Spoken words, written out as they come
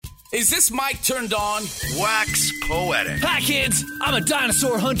Is this mic turned on? Wax Poetic. Hi, kids. I'm a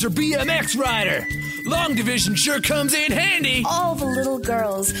dinosaur hunter BMX rider. Long division sure comes in handy. All the little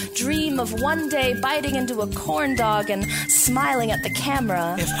girls dream of one day biting into a corn dog and smiling at the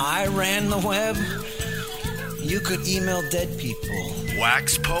camera. If I ran the web, you could email dead people.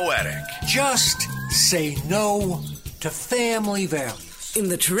 Wax Poetic. Just say no to family values. In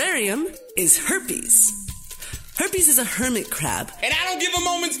the terrarium is Herpes. Herpes is a hermit crab. And I don't give a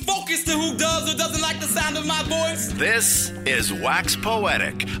moment's focus to who does or doesn't like the sound of my voice. This is Wax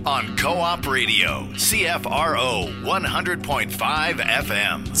Poetic on Co-op Radio, CFRO 100.5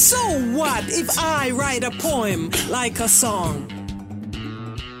 FM. So what if I write a poem like a song?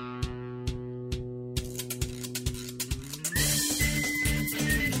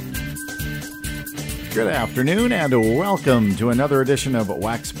 Good afternoon and welcome to another edition of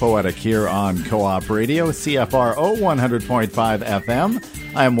Wax Poetic here on Co-op Radio, CFRO 100.5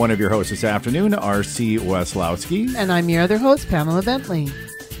 FM. I am one of your hosts this afternoon, R.C. Weslowski. And I'm your other host, Pamela Bentley.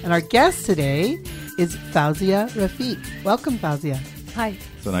 And our guest today is Fauzia Rafiq. Welcome, Fauzia. Hi.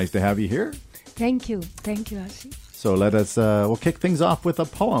 So nice to have you here. Thank you. Thank you, Archie. So we'll kick things off with a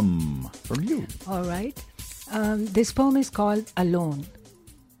poem from you. All right. This poem is called Alone.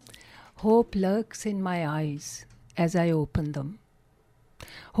 Hope lurks in my eyes as I open them.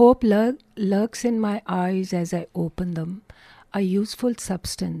 Hope lurks in my eyes as I open them, a useful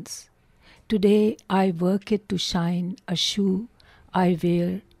substance. Today I work it to shine, a shoe I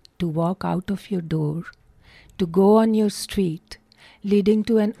wear to walk out of your door, to go on your street, leading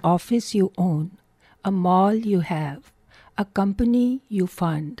to an office you own, a mall you have, a company you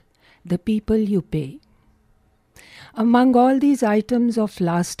fund, the people you pay. Among all these items of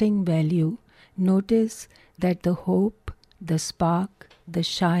lasting value, notice that the hope, the spark, the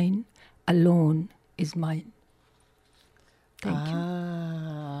shine alone is mine. Thank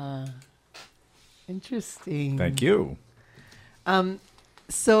you. Interesting. Thank you.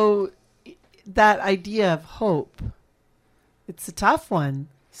 So that idea of hope, it's a tough one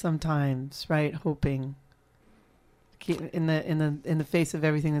sometimes, right? Hoping in the face of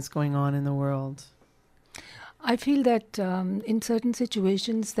everything that's going on in the world. I feel that in certain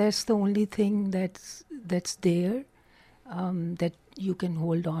situations, that's the only thing that's there that you can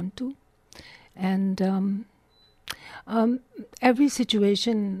hold on to. And every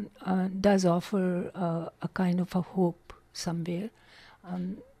situation does offer a kind of a hope somewhere.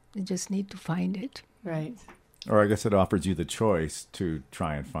 You just need to find it. Right. Or I guess it offers you the choice to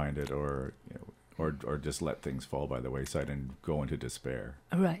try and find it or just let things fall by the wayside and go into despair.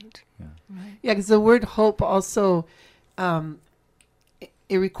 Right. Yeah. Right. Yeah, because the word hope also,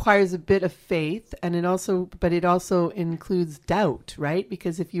 it requires a bit of faith, and it also includes doubt, right?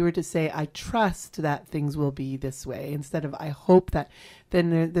 Because if you were to say, I trust that things will be this way, instead of I hope that,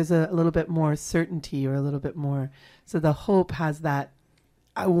 then there's a little bit more certainty or a little bit more. So the hope has that,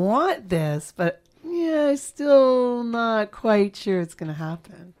 I want this, but yeah, I'm still not quite sure it's going to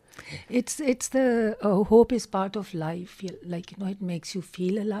happen. It's the hope is part of life. Like, it makes you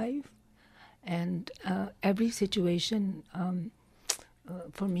feel alive. And every situation,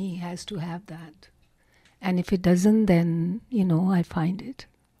 for me, has to have that. And if it doesn't, then, I find it.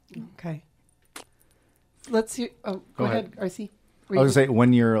 Okay. Let's hear. Oh, go ahead, RC. I was going to say,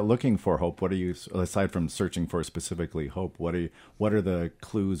 when you're looking for hope, what are you, aside from searching for specifically hope, what are the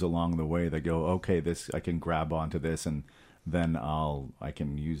clues along the way that go, okay, I can grab onto this and then I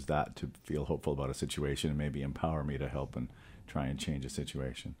can use that to feel hopeful about a situation and maybe empower me to help and try and change a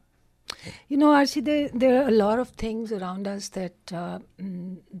situation? Archie, there are a lot of things around us that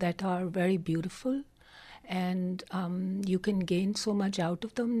are very beautiful, and you can gain so much out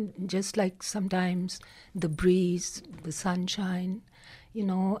of them, just like sometimes the breeze, the sunshine,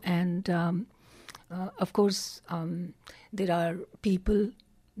 and of course there are people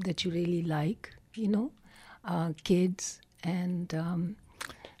that you really like, kids, and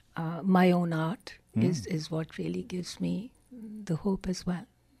my own art is what really gives me the hope as well.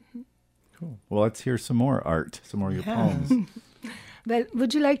 Cool. Well, let's hear some more art, some more of your poems. Well,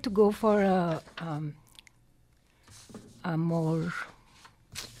 would you like to go for a more...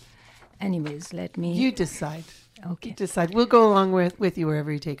 Anyways, let me... You decide. Okay. You decide. We'll go along with you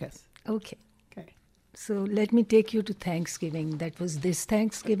wherever you take us. Okay. So let me take you to Thanksgiving. That was this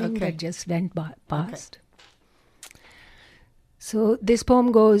Thanksgiving that just went past. Okay. So this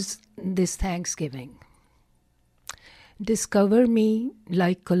poem goes, this Thanksgiving. Discover me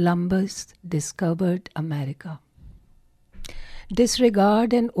like Columbus discovered America.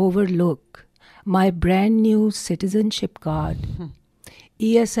 Disregard and overlook my brand new citizenship card,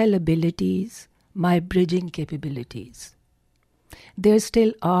 ESL abilities, my bridging capabilities. There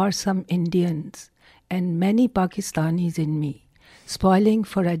still are some Indians and many Pakistanis in me, spoiling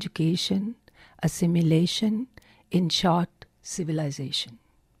for education, assimilation, in short, civilization.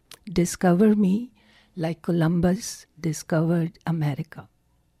 Discover me like Columbus discovered America.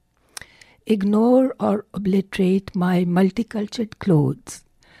 Ignore or obliterate my multicultural clothes.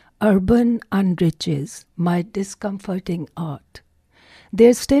 Urban unriches my discomforting art.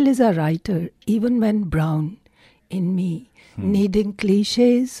 There still is a writer, even when brown, in me, needing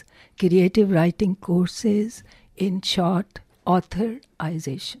cliches, creative writing courses, in short,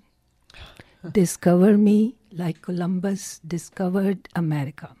 authorization. Discover me like Columbus discovered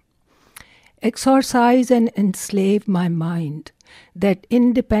America. Exorcise and enslave my mind, that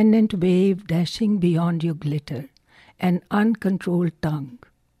independent wave dashing beyond your glitter, an uncontrolled tongue.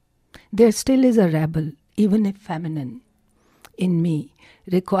 There still is a rebel, even if feminine, in me,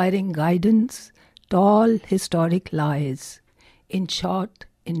 requiring guidance, tall historic lies, in short,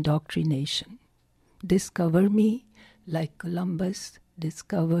 indoctrination. Discover me like Columbus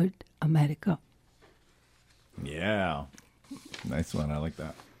discovered America. Yeah. Nice one. I like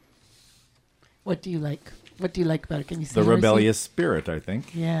that. What do you like? What do you like about it? Can you say The rebellious spirit, I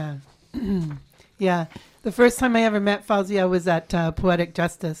think. Yeah. Yeah. The first time I ever met Fauzia was at Poetic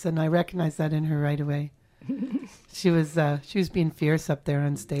Justice, and I recognized that in her right away. She was being fierce up there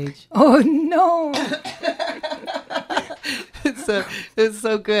on stage. Oh, no. It's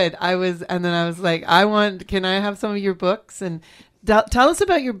so good. And then I was like, can I have some of your books? And tell us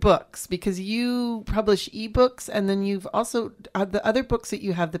about your books, because you publish ebooks, and then you've also the other books that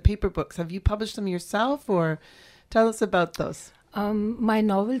you have, the paper books. Have you published them yourself, or tell us about those? My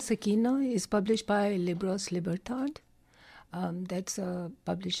novel Sakina is published by Libros Libertad. That's a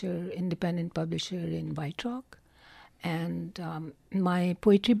independent publisher in White Rock. And my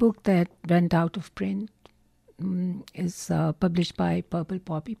poetry book that went out of print is published by Purple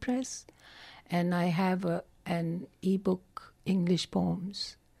Poppy Press. And I have an ebook, English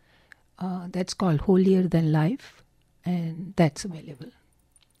poems, that's called Holier Than Life, and that's available.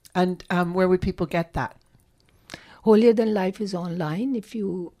 And where would people get that? Holier Than Life is online. If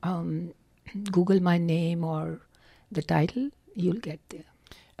you Google my name or the title, you'll get there.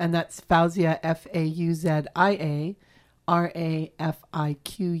 And that's Fauzia, Fauzia,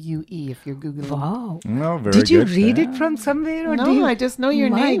 Rafique, if you're Googling. Wow. No, very Did you good. read it from somewhere? Or No, I just know your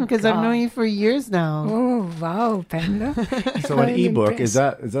My name because I've God. known you for years now. Oh, wow, Panda. So an I'm ebook, is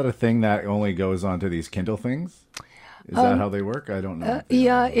impressed. that a thing that only goes onto these Kindle things? Is that how they work? I don't know.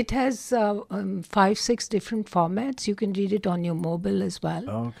 Yeah, it has 5-6 different formats. You can read it on your mobile as well.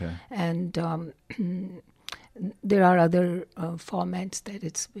 Oh, okay. And there are other formats that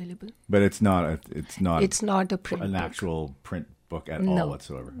it's available. But it's not a print an book. actual print book at all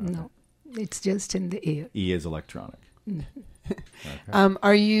whatsoever. Okay. No, it's just in the air. E is electronic.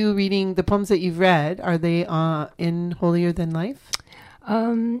 Are you reading the poems that you've read? Are they in Holier Than Life?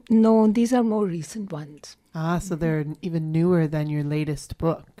 No, these are more recent ones. So they're even newer than your latest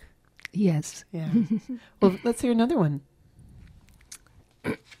book. Yes. Yeah. Well, let's hear another one.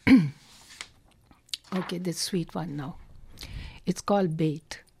 Okay, this sweet one now. It's called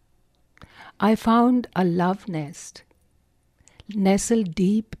Bait. I found a love nest nestled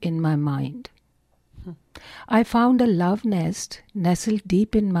deep in my mind. I found a love nest nestled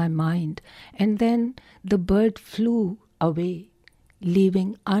deep in my mind, and then the bird flew away,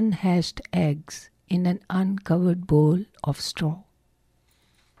 leaving unhatched eggs in an uncovered bowl of straw.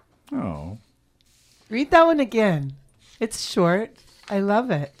 Oh. Read that one again. It's short. I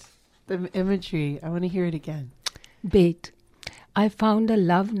love it. The imagery. I want to hear it again. Bait. I found a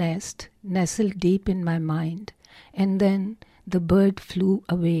love nest nestled deep in my mind, and then the bird flew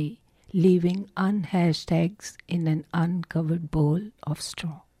away, leaving unhatched eggs in an uncovered bowl of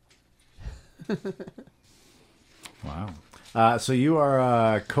straw. Wow. So you are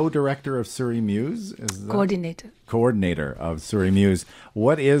a co-director of Surrey Muse? Is that Coordinator. Coordinator of Surrey Muse.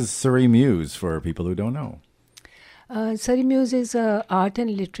 What is Surrey Muse for people who don't know? Surrey Muse is an art and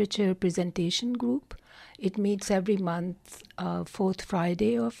literature presentation group. It meets every month, fourth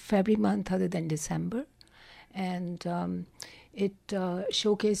Friday of every month other than December. And it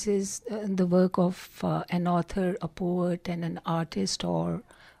showcases the work of an author, a poet, and an artist or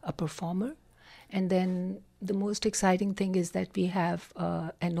a performer. And then the most exciting thing is that we have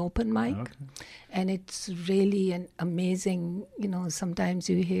an open mic. Okay. And it's really an amazing, sometimes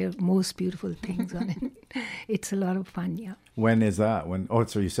you hear most beautiful things on it. It's a lot of fun, yeah. When is that?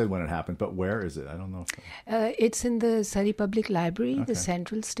 So you said when it happened, but where is it? I don't know. It's in the Surrey Public Library, the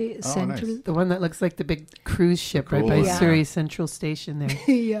Central Central. Nice. The one that looks like the big cruise ship right by Surrey Central Station there.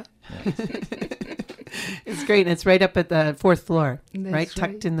 Yeah. It's great. And it's right up at the 4th floor, That's right?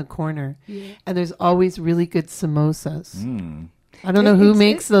 Tucked in the corner. Yeah. And there's always really good samosas. Mm. I don't know who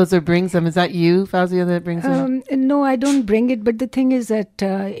makes those or brings them. Is that you, Fauzia, that brings them? No, I don't bring it. But the thing is that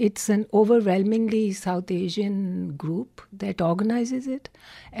it's an overwhelmingly South Asian group that organizes it.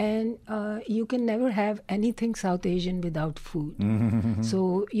 And you can never have anything South Asian without food.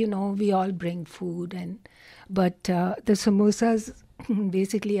 So, we all bring food. But the samosas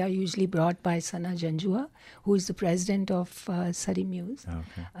basically are usually brought by Sana Janjua, who is the president of Surrey Muse.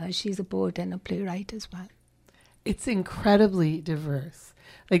 Okay. She's a poet and a playwright as well. It's incredibly diverse.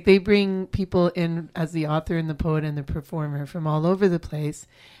 Like they bring people in as the author and the poet and the performer from all over the place.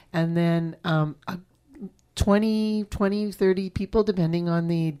 And then 20, 30 people, depending on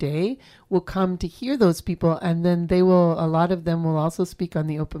the day, will come to hear those people. And then a lot of them will also speak on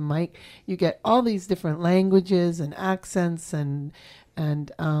the open mic. You get all these different languages and accents and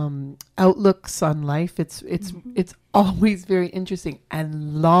outlooks on life. It's always very interesting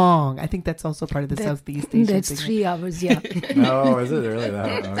and long. I think that's also part of the Southeast Asian That's thing. 3 hours, yeah. No, is it really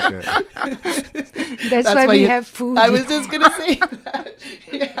that? Okay. That's why we have food. I was just going to say that.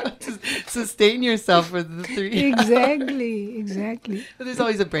 You have to sustain yourself for the 3 hours. Exactly. But there's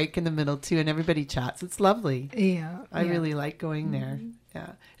always a break in the middle, too, and everybody chats. It's lovely. Yeah. I really like going there.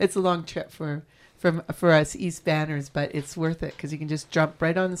 Yeah. It's a long trip for us East Banners, but it's worth it because you can just jump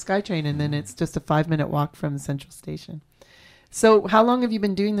right on the SkyTrain and then it's just a 5-minute walk from the central station. So how long have you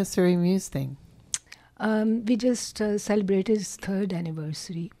been doing the Surrey Muse thing? We just celebrated its 3rd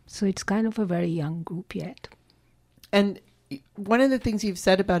anniversary. So it's kind of a very young group yet. And one of the things you've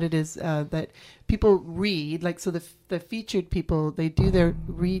said about it is that people read, like, so the featured people, they do their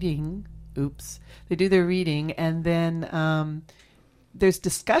reading. They do their reading and then there's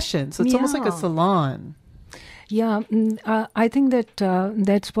discussion. So it's almost like a salon. Yeah, I think that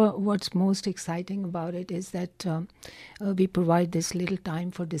that's what's most exciting about it is that we provide this little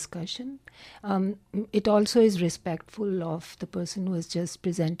time for discussion. It also is respectful of the person who has just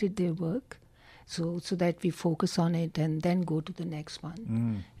presented their work, so that we focus on it and then go to the next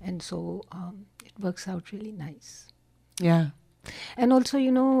one. And so it works out really nice. Yeah. And also,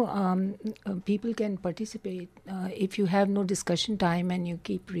 people can participate. If you have no discussion time and you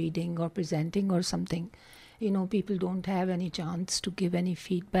keep reading or presenting or something, people don't have any chance to give any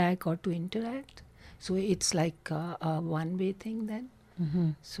feedback or to interact. So it's like a one-way thing then.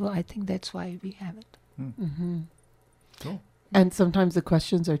 So I think that's why we have it. Cool. And sometimes the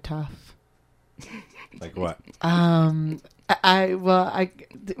questions are tough. Like what?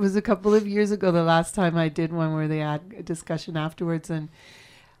 It was a couple of years ago, the last time I did one where they had a discussion afterwards, and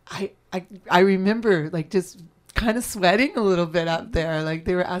I remember like just kind of sweating a little bit out there. Like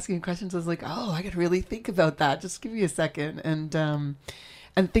they were asking questions. I was like, oh, I got to really think about that. Just give me a second.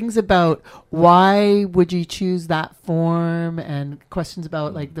 And things about why would you choose that form, and questions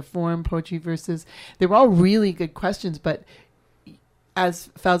about like the form poetry versus, they were all really good questions, but as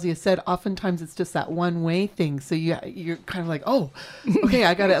Fauzia said, oftentimes it's just that one-way thing. So you're kind of like, oh, okay,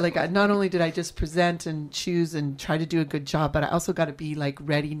 I got to, like, not only did I just present and choose and try to do a good job, but I also got to be, like,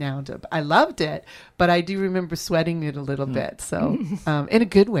 ready now to, I loved it, but I do remember sweating it a little bit. So in a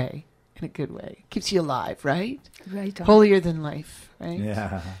good way. Keeps you alive, right? Right on. Holier than life, right?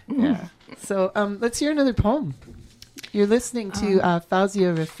 Yeah. Yeah. So let's hear another poem. You're listening to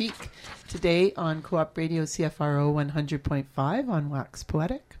Fauzia Rafiq today on Co-op Radio CFRO 100.5 on Wax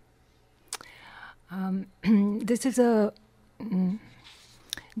Poetic. This is a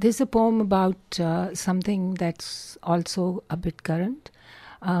poem about something that's also a bit current.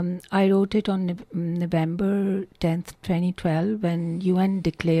 I wrote it on November 10th, 2012, when UN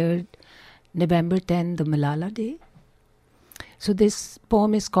declared November 10 the Malala Day. So this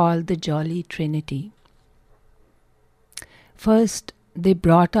poem is called The Jolly Trinity. First, they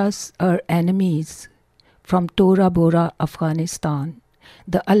brought us our enemies from Tora Bora, Afghanistan,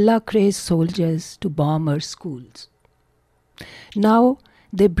 the Allah-crazed soldiers to bomb our schools. Now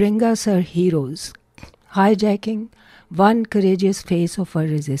they bring us our heroes, hijacking one courageous face of our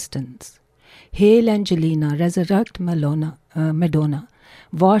resistance. Hail Angelina, resurrect Madonna,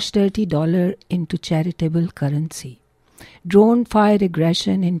 wash dirty dollar into charitable currency, drone fire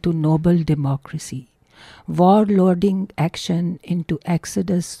aggression into noble democracy, warlording action into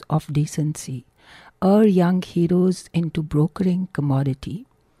exodus of decency, our young heroes into brokering commodity,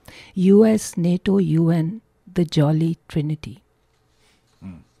 US, NATO, UN, the Jolly Trinity.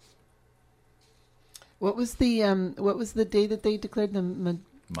 What was the day that they declared the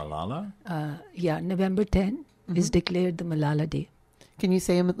Malala? November 10 is declared the Malala Day. Can you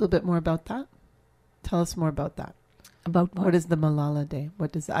say a little bit more about that? Tell us more about that. About what? What is the Malala Day?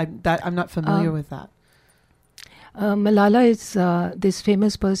 What is I'm not familiar with that. Malala is this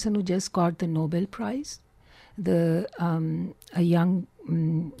famous person who just got the Nobel Prize. A young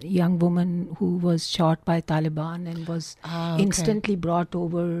woman who was shot by Taliban and was instantly brought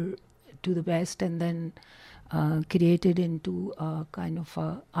over to the West and then created into a kind of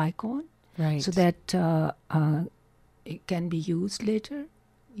a icon, right? So that it can be used later,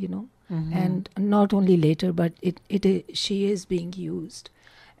 and not only later, but she is being used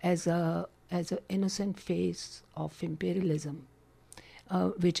as a innocent face of imperialism,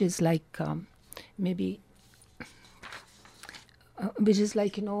 which is like maybe. Which is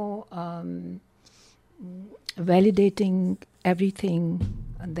like, validating everything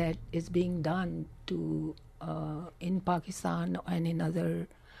that is being done to in Pakistan and in other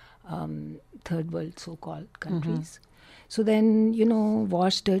third world so-called countries. So then,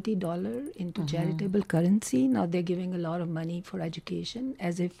 wash dirty dollar into charitable currency. Now they're giving a lot of money for education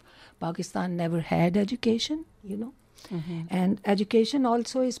as if Pakistan never had education, And education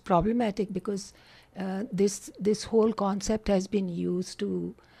also is problematic because this whole concept has been used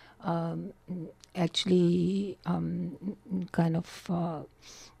to actually kind of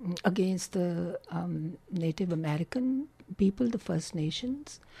against the Native American people, the First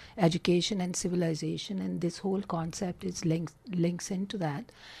Nations, education and civilization, and this whole concept is links into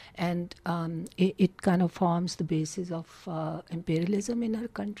that, and it kind of forms the basis of imperialism in our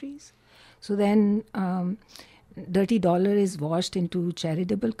countries. So then dirty dollar is washed into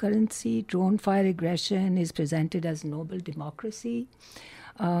charitable currency. Drone fire aggression is presented as noble democracy.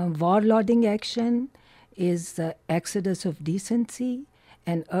 Warlording action is the exodus of decency,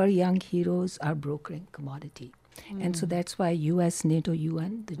 and our young heroes are brokering commodity. And so that's why US, NATO,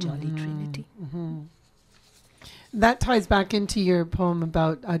 UN, the Jolly Trinity. That ties back into your poem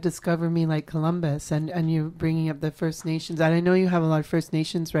about Discover Me Like Columbus, and you bringing up the First Nations. And I know you have a lot of First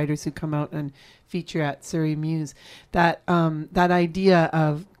Nations writers who come out and feature at Surrey Muse. That idea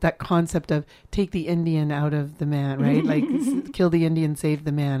of that concept of take the Indian out of the man, right? Like kill the Indian, save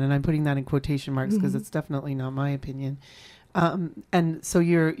the man. And I'm putting that in quotation marks because it's definitely not my opinion. And so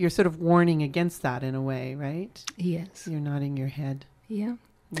you're sort of warning against that in a way, right? Yes. You're nodding your head. Yeah.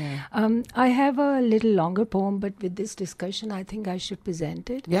 Yeah. I have a little longer poem, but with this discussion, I think I should present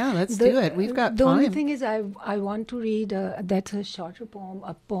it. Yeah, let's do it. We've got the time. only thing is I want to read, that's a shorter poem,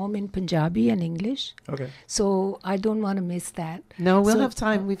 a poem in Punjabi and English. Okay. So I don't want to miss that. No, we'll have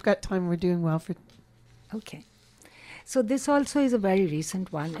time. We've got time. We're doing well for... Okay. So this also is a very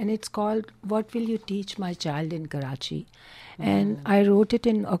recent one, and it's called What Will You Teach My Child in Karachi? And I wrote it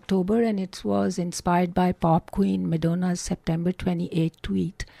in October, and it was inspired by pop queen Madonna's September 28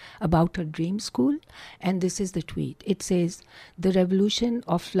 tweet about her dream school. And this is the tweet. It says, "The revolution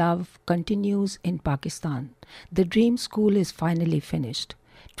of love continues in Pakistan. The dream school is finally finished.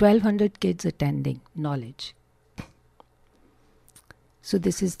 1,200 kids attending. Knowledge." So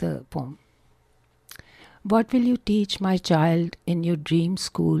this is the poem. What will you teach my child in your dream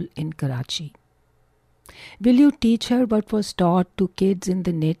school in Karachi? Will you teach her what was taught to kids in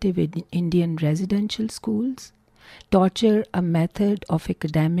the native Indian residential schools? Torture, a method of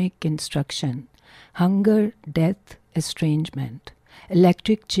academic instruction. Hunger, death, estrangement.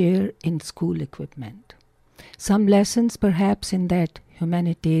 Electric chair in school equipment. Some lessons perhaps in that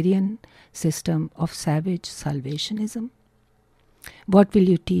humanitarian system of savage salvationism? What will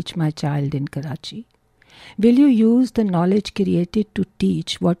you teach my child in Karachi? Will you use the knowledge created to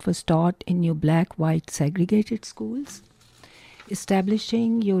teach what was taught in your black-white segregated schools?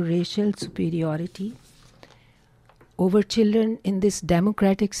 Establishing your racial superiority over children in this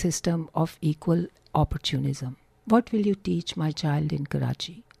democratic system of equal opportunism. What will you teach my child in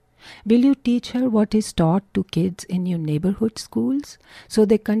Karachi? Will you teach her what is taught to kids in your neighborhood schools so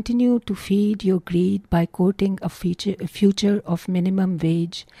they continue to feed your greed by quoting a future of minimum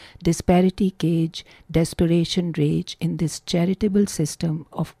wage, disparity cage, desperation rage in this charitable system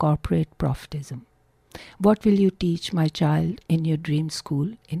of corporate profitism? What will you teach my child in your dream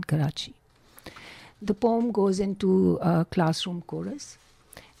school in Karachi? The poem goes into a classroom chorus,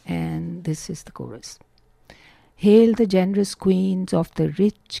 and this is the chorus. Hail the generous queens of the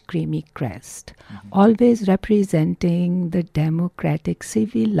rich, creamy crest, always representing the democratic,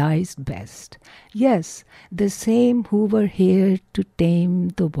 civilized best. Yes, the same who were here to tame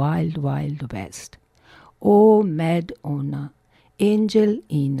the wild, wild west. O Mad Ona, Angel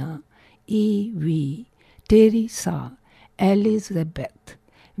Ina, Evie, Teresa, Elizabeth,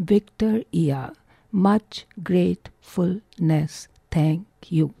 Victor Ia, much gratefulness, thank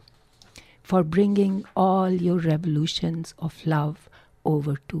you for bringing all your revolutions of love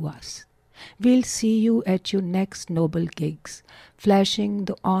over to us. We'll see you at your next noble gigs, flashing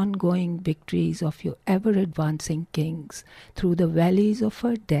the ongoing victories of your ever-advancing kings through the valleys of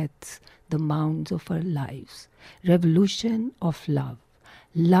our deaths, the mounds of our lives. Revolution of love,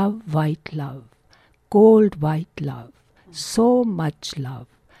 love, white love, cold white love, so much love,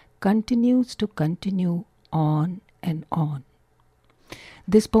 continues to continue on and on.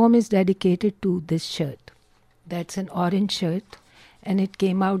 This poem is dedicated to this shirt. That's an orange shirt, and it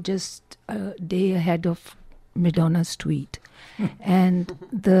came out just a day ahead of Madonna's tweet. And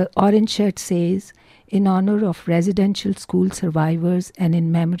the orange shirt says, in honor of residential school survivors and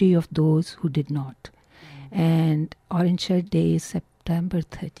in memory of those who did not. And Orange Shirt Day is September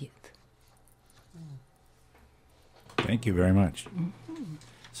 30th. Thank you very much.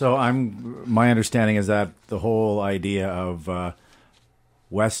 So my understanding is that the whole idea of the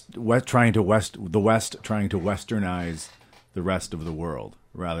West trying to westernize the rest of the world,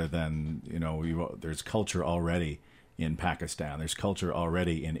 rather than, there's culture already in Pakistan, there's culture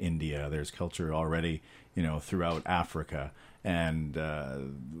already in India, there's culture already, throughout Africa. And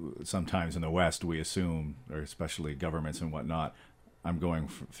sometimes in the West we assume, or especially governments and whatnot, I'm going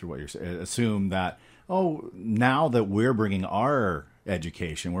through what you're saying, assume that, now that we're bringing our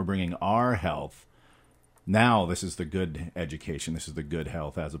education, we're bringing our health, now this is the good education, this is the good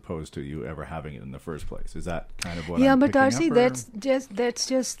health, as opposed to you ever having it in the first place. Is that kind of what I'm but picking Darcy, up, that's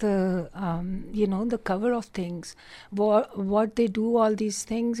just the the cover of things. What they do, all these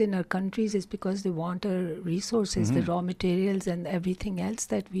things in our countries, is because they want our resources, the raw materials and everything else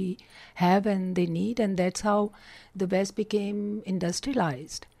that we have and they need, and that's how the West became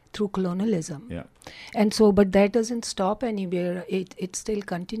industrialized, through colonialism. Yeah. And so, but that doesn't stop anywhere. It still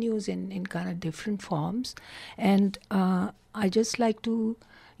continues in kind of different forms. And I just like to,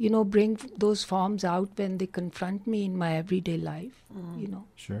 bring those forms out when they confront me in my everyday life,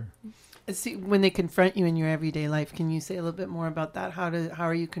 Sure. See, when they confront you in your everyday life, can you say a little bit more about that? How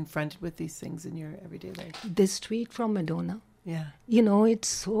are you confronted with these things in your everyday life? This tweet from Madonna. Yeah. It's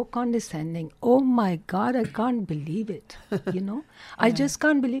so condescending. Oh my God, I can't believe it. I just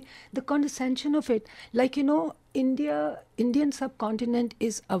can't believe the condescension of it. Like, Indian subcontinent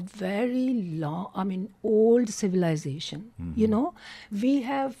is a very old civilization. We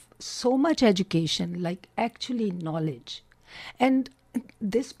have so much education, like actually knowledge. And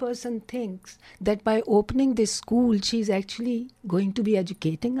this person thinks that by opening this school, she's actually going to be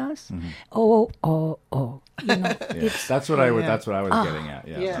educating us. Oh. That's what I was getting at.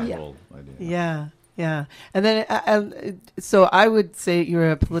 Yeah. That whole idea. Yeah. And then, so I would say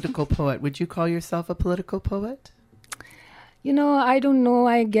you're a political poet. Would you call yourself a political poet? I don't know.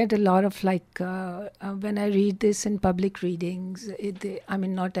 I get a lot of when I read this in public readings,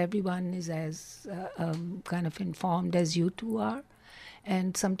 not everyone is as kind of informed as you two are.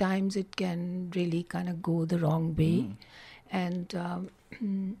 And sometimes it can really kind of go the wrong way. And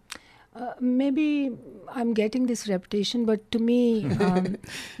maybe I'm getting this reputation, but to me,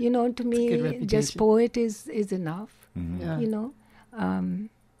 just poet is enough,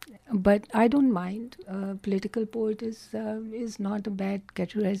 but I don't mind. Political poet is not a bad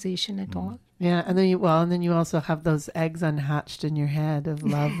categorization at all. Yeah, and then you also have those eggs unhatched in your head of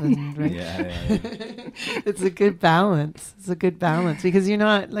love and right? It's a good balance. Because you're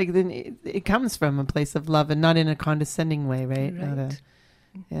not then it comes from a place of love and not in a condescending way, right?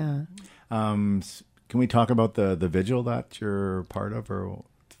 Can we talk about the vigil that you're part of, or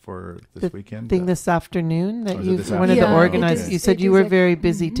for this weekend? Thing this afternoon that you one of the organizers. You said you were very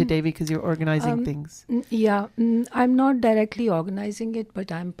busy today because you're organizing things. Yeah, I'm not directly organizing it,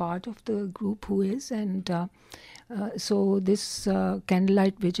 but I'm part of the group who is, and so this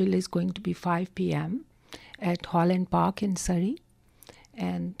candlelight vigil is going to be 5 p.m. at Holland Park in Surrey,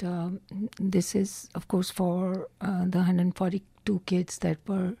 and this is, of course, for the 142 kids that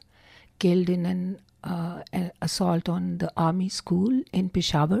were killed in an assault on the army school in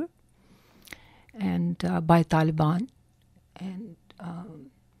Peshawar and by Taliban. And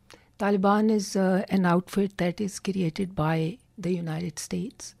Taliban is an outfit that is created by the United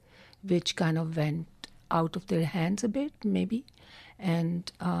States, which kind of went out of their hands a bit, maybe.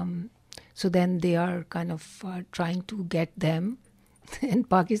 And so then they are kind of trying to get them. And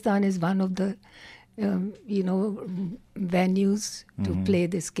Pakistan is one of the, venues to play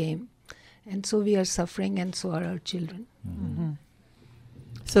this game. And so we are suffering, and so are our children.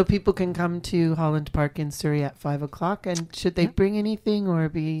 So people can come to Holland Park in Surrey at 5:00. And should they bring anything, or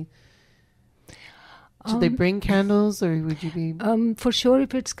should they bring candles, or would you be? For sure,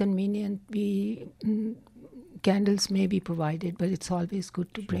 if it's convenient, we candles may be provided, but it's always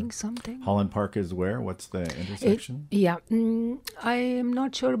good to bring something. Holland Park is where? What's the intersection? I am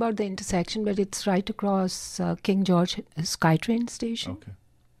not sure about the intersection, but it's right across King George SkyTrain station. Okay.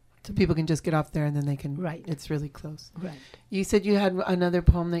 So people can just get off there and then they can. Right. It's really close. Right. You said you had another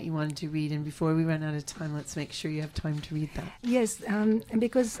poem that you wanted to read, and before we run out of time, let's make sure you have time to read that. Yes,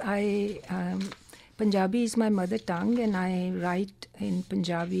 because Punjabi is my mother tongue, and I write in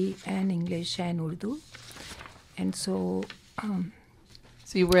Punjabi and English and Urdu. And so...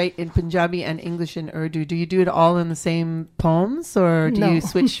 So you write in Punjabi and English and Urdu. Do you do it all in the same poems, or do you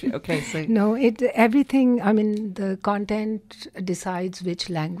switch? Okay, so no, everything. I mean, the content decides which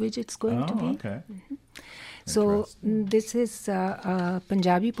language it's going to be. Okay. Mm-hmm. So this is a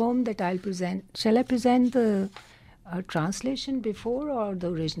Punjabi poem that I'll present. Shall I present the translation before or the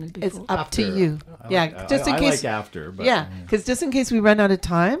original before? It's up to you. Just in case. I like after. But, because just in case we run out of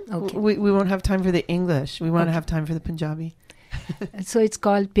time, we won't have time for the English. We want to have time for the Punjabi. So it's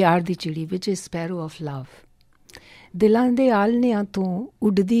called Pyar Di Chidi, which is sparrow of love. Dilan de alniyan ਤੋਂ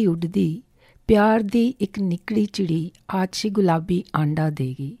ਉੱਡਦੀ ਉੱਡਦੀ ਪਿਆਰ ਦੀ ਇੱਕ ਨਿੱਕੜੀ ਚਿੜੀ ਆਛੀ ਗੁਲਾਬੀ ਆਂਡਾ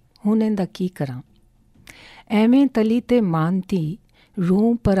ਦੇਗੀ ਹੁਣ ਇਹਦਾ ਕੀ ਕਰਾਂ ਐਵੇਂ ਤਲੀ ਤੇ ਮਾਨਤੀ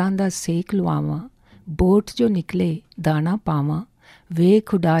ਰੂਹ ਪਰਾਂ ਦਾ ਸੇਕ ਲਵਾਵਾਂ ਬੋਟ ਜੋ ਨਿਕਲੇ ਦਾਣਾ ਪਾਵਾਂ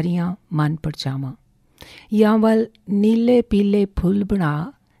ਵੇਖ ਉਡਾਰੀਆਂ ਮਨ ਪਰਚਾਵਾਂ ਜਾਂ ਵੱਲ ਨੀਲੇ ਪੀਲੇ ਫੁੱਲ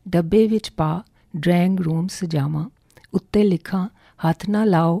ਬਣਾ ਡੱਬੇ ਵਿੱਚ ਪਾ ਡਰਾਇੰਗ ਰੂਮ ਸਜਾਵਾਂ ਉੱਤੇ ਲਿਖਾਂ ਹੱਥ ਨਾ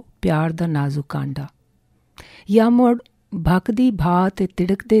ਲਾਓ ਪਿਆਰ ਦਾ ਨਾਜ਼ੁਕ ਆਂਡਾ ਜਾਂ ਮੁੜ ਭੱਕਦੀ ਭਾਅ ਤੇ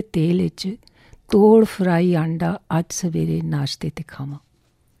ਤਿੜਕਦੇ ਤੇਲ ਵਿੱਚ ਤੋੜ ਫਰਾਈ ਆਂਡਾ ਅੱਜ ਸਵੇਰੇ ਨਾਸ਼ਤੇ ਤੇ ਖਾਵਾਂ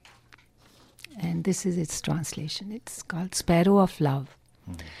And this is its translation. It's called Sparrow of Love.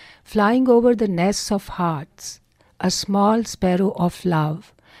 Flying over the nests of hearts, a small sparrow of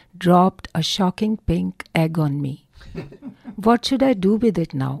love dropped a shocking pink egg on me. What should I do with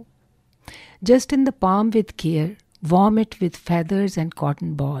it now? Just in the palm with care, warm it with feathers and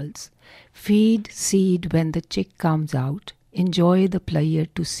cotton balls. Feed seed when the chick comes out. Enjoy the pleasure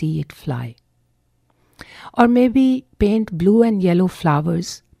to see it fly. Or maybe paint blue and yellow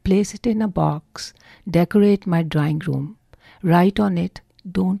flowers, place it in a box, decorate my drawing room. Write on it,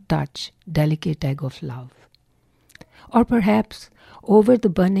 don't touch, delicate egg of love. Or perhaps over the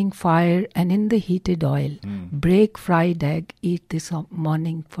burning fire and in the heated oil, break fried egg, eat this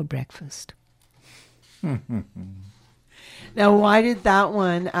morning for breakfast. Now, why did that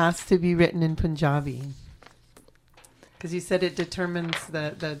one ask to be written in Punjabi? Because you said it determines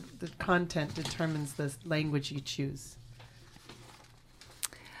the content determines the language you choose.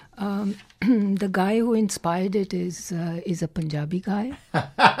 The guy who inspired it is a Punjabi guy.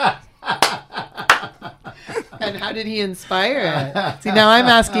 And how did he inspire it? See, now I'm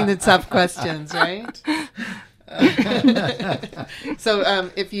asking the tough questions, right? So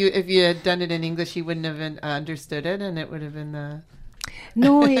if you had done it in English, he wouldn't have understood it, and it would have been the...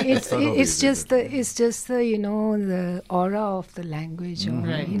 No, it's just the the aura of the language, or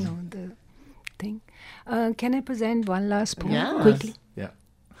the thing. Can I present one last poem quickly? Yeah.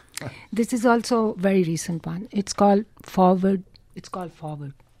 This is also a very recent one. It's called Forward.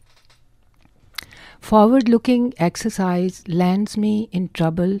 Forward-looking exercise lands me in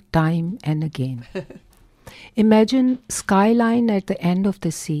trouble time and again. Imagine skyline at the end of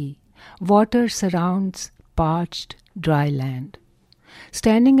the sea. Water surrounds parched, dry land.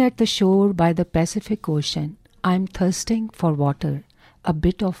 Standing at the shore by the Pacific Ocean, I'm thirsting for water, a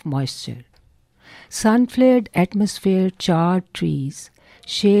bit of moisture. Sun-flared atmosphere, charred trees,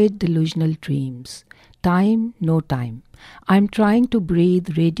 shade delusional dreams. Time, no time. I'm trying to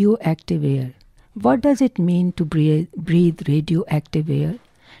breathe radioactive air. What does it mean to breathe radioactive air?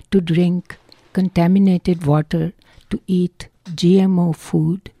 To drink contaminated water, to eat GMO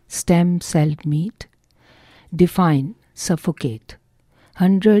food, stem-celled meat? Define, suffocate.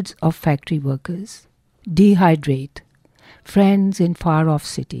 Hundreds of factory workers. Dehydrate. Friends in far-off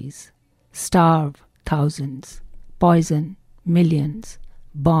cities. Starve thousands. Poison millions.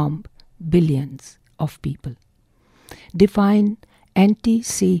 Bomb billions of people. Define,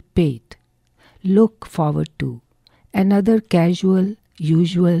 anticipate. Look forward to. Another casual,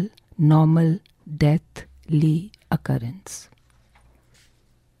 usual, normal, deathly occurrence.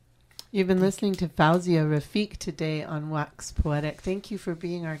 You've been listening to Fauzia Rafiq today on Wax Poetic. Thank you for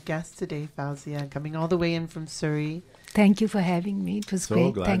being our guest today, Fauzia, coming all the way in from Surrey. Thank you for having me. It was great.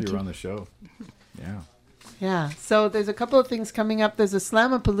 So glad you were on the show. Yeah. Yeah. So there's a couple of things coming up. There's a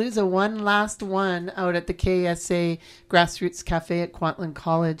Slamapalooza, one last one out at the KSA Grassroots Cafe at Kwantlen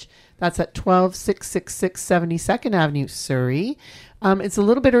College. That's at 12666 72nd Avenue, Surrey. It's a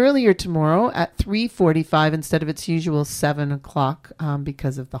little bit earlier tomorrow at 3:45 instead of its usual 7 o'clock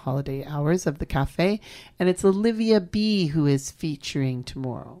because of the holiday hours of the cafe. And it's Olivia B. who is featuring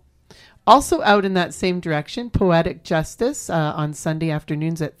tomorrow. Also out in that same direction, Poetic Justice on Sunday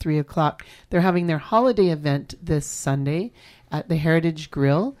afternoons at 3 o'clock. They're having their holiday event this Sunday at the Heritage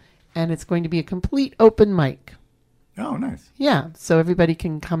Grill, and it's going to be a complete open mic. Oh, nice. Yeah, so everybody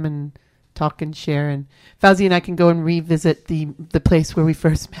can come and talk and share, and Fauzi and I can go and revisit the place where we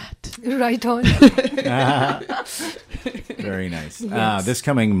first met. Right on. Very nice. Yes. This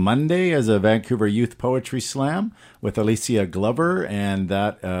coming Monday is a Vancouver Youth Poetry Slam with Alicia Glover, and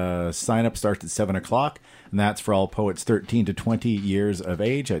that sign-up starts at 7 o'clock, and that's for all poets 13 to 20 years of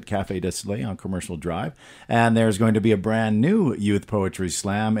age at Cafe de Soleil on Commercial Drive. And there's going to be a brand new Youth Poetry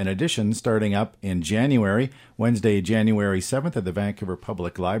Slam, in addition, starting up in January, Wednesday, January 7th at the Vancouver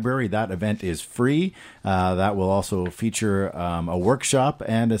Public Library. That event is free. That will also feature a workshop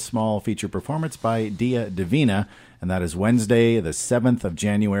and a small feature performance by Dia Divina, and that is Wednesday, the 7th of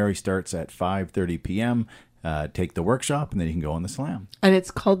January, starts at 5:30 p.m. Take the workshop, and then you can go on the slam. And it's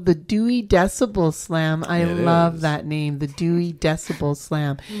called the Dewey Decibel Slam. I It love is. that name, the Dewey Decibel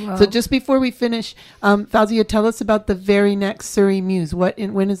Slam. Wow. So just before we finish, Fauzia, tell us about the very next Surrey Muse.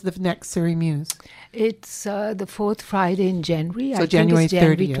 When is the next Surrey Muse? It's the fourth Friday in January. So I January think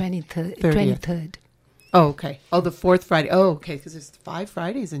it's January 30th. 23rd. Oh, okay. Oh, the fourth Friday. Oh, okay, because there's 5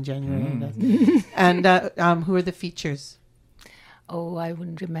 Fridays in January. And who are the features? Oh, I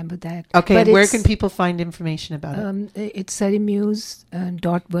wouldn't remember that. Okay, But and where it's, can people find information about it? It's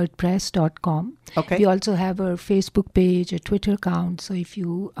surreymuse.wordpress.com. Okay. We also have a Facebook page, a Twitter account. So if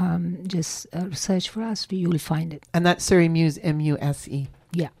you just search for us, you'll find it. And that's Surrey Muse, M-U-S-E.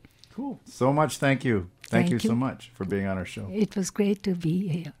 Yeah. Cool. So much. Thank you. Thank you Thank you. so much for being on our show. It was great to be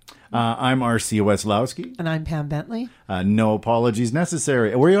here. I'm R.C. Weslowski. And I'm Pam Bentley. No apologies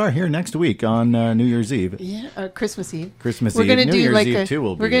necessary. We are here next week on New Year's Eve. Yeah, Christmas Eve. Christmas We're Eve. gonna New do Year's like Eve too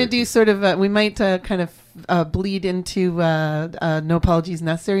will be we're going here to do too. sort of we might kind of bleed into No Apologies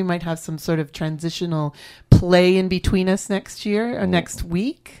Necessary. We might have some sort of transitional play in between us next year or next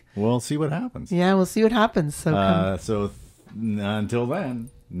week. We'll see what happens. Yeah, we'll see what happens. So come. Until then,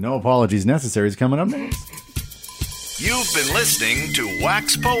 No Apologies Necessary is coming up next. You've been listening to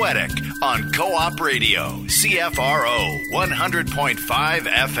Wax Poetic on Co-op Radio, CFRO 100.5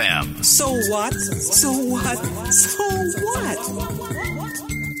 FM. So what? So what? So what?